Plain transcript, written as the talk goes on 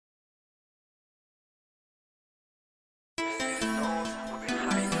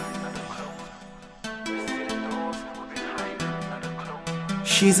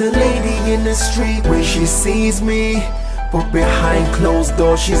She's a lady in the street when she sees me, but behind closed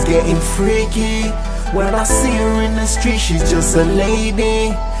doors she's getting freaky. When I see her in the street she's just a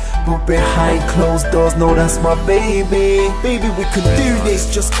lady, but behind closed doors, no, that's my baby. Baby, we can do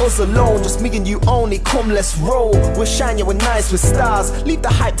this, just us alone, just me and you only. Come, let's roll. We'll shine you, we're nice with stars. Leave the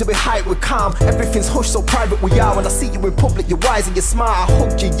hype to be hype, we're calm. Everything's hushed, so private we are. When I see you in public, you're wise and you're smart. I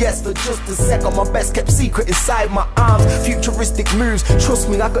hugged you, yes, for just a second. My best kept secret inside my arms. Futuristic moves, trust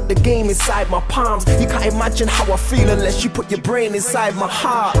me, I got the game inside my palms. You can't imagine how I feel unless you put your brain inside my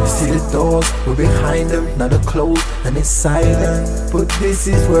heart. See the doors, we're behind them, now they're closed and it's silent, but this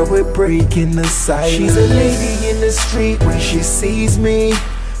is where we're breaking the silence. She's a lady in the street when she sees me,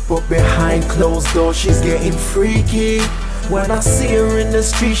 but behind closed doors she's getting freaky. When I see her in the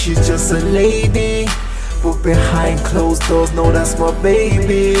street she's just a lady, but behind closed doors, no, that's my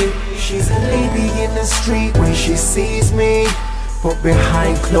baby. She's a lady in the street when she sees me, but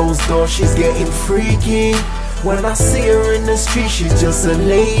behind closed doors she's getting freaky. When I see her in the street she's just a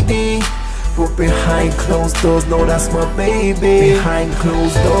lady, but behind closed doors, no, that's my baby. Behind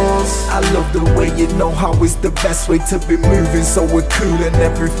closed doors, I love the way you know how it's the best way to be moving, so we're cool and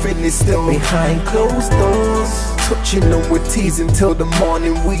everything is still behind closed doors. Touching them, we're teasing till the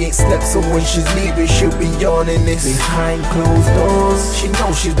morning. We ain't slept, so when she's leaving she'll be yawning. This behind closed doors. She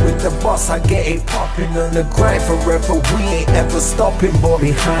knows she's with the boss, I get it popping on the grind forever. We ain't ever stopping, but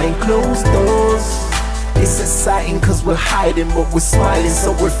behind closed doors, it's exciting cause we're hiding, but we're smiling,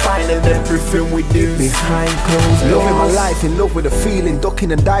 so we're finding everything we do behind closed doors. Loving my life, in love with the feeling,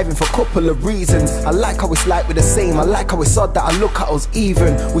 ducking and diving for a couple of reasons. I like how it's like we're the same, I like how it's odd that I look at us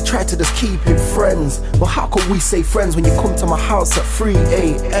even. We try to just keep it friends, but how could we say friends when you come to my house at 3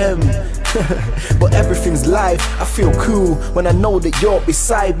 AM? But everything's live, I feel cool when I know that you're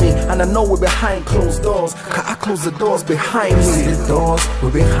beside me, and I know we're behind closed doors, cause I close the doors behind me. See the doors,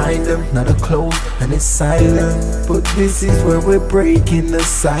 we're behind them, now they're closed and it's silent, but this is where we're breaking the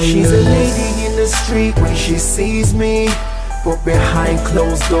silence. She's a lady in the street when she sees me, but behind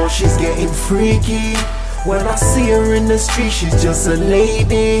closed doors she's getting freaky. When I see her in the street she's just a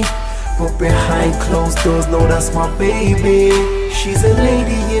lady, but behind closed doors, no, that's my baby. She's a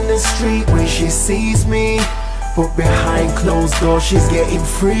lady in the street when she sees me, but behind closed doors she's getting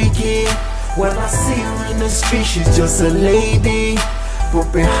freaky. When I see her in the street she's just a lady, but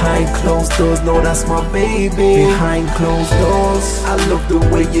behind closed doors, no, that's my baby. Behind closed doors, I love the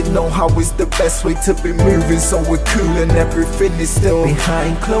way you know how it's the best way to be moving, so we're cool and everything is still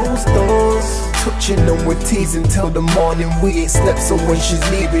behind closed doors. Touching them, we're teasing till the morning. We ain't slept, so when she's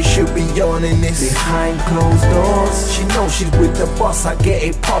leaving she'll be yawning. This behind closed doors. She knows she's with the boss, I get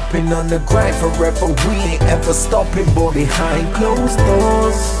it popping on the grind forever. We ain't ever stopping, but behind closed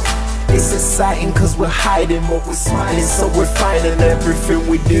doors, it's exciting cause we're hiding, but we're smiling, so we're finding everything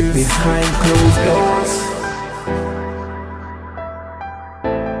we do behind closed doors.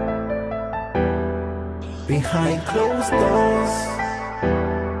 Behind closed doors.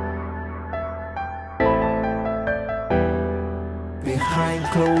 Behind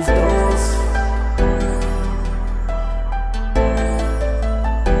closed doors.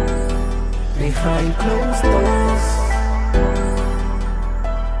 Behind closed doors.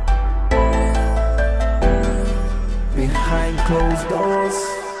 Behind closed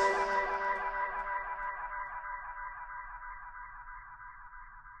doors.